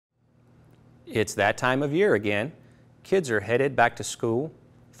It's that time of year again. Kids are headed back to school,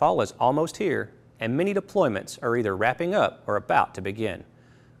 fall is almost here, and many deployments are either wrapping up or about to begin.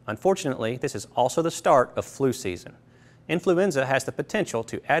 Unfortunately, this is also the start of flu season. Influenza has the potential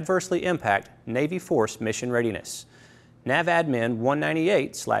to adversely impact Navy force mission readiness. NAVADMIN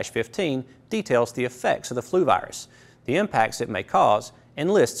 198/15 details the effects of the flu virus, the impacts it may cause,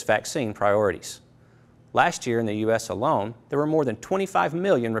 and lists vaccine priorities. Last year in the U.S. alone, there were more than 25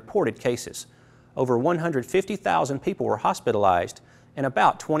 million reported cases. Over 150,000 people were hospitalized, and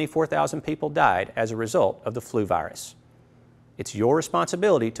about 24,000 people died as a result of the flu virus. It's your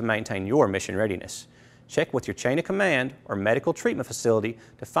responsibility to maintain your mission readiness. Check with your chain of command or medical treatment facility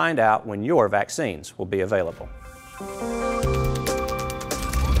to find out when your vaccines will be available.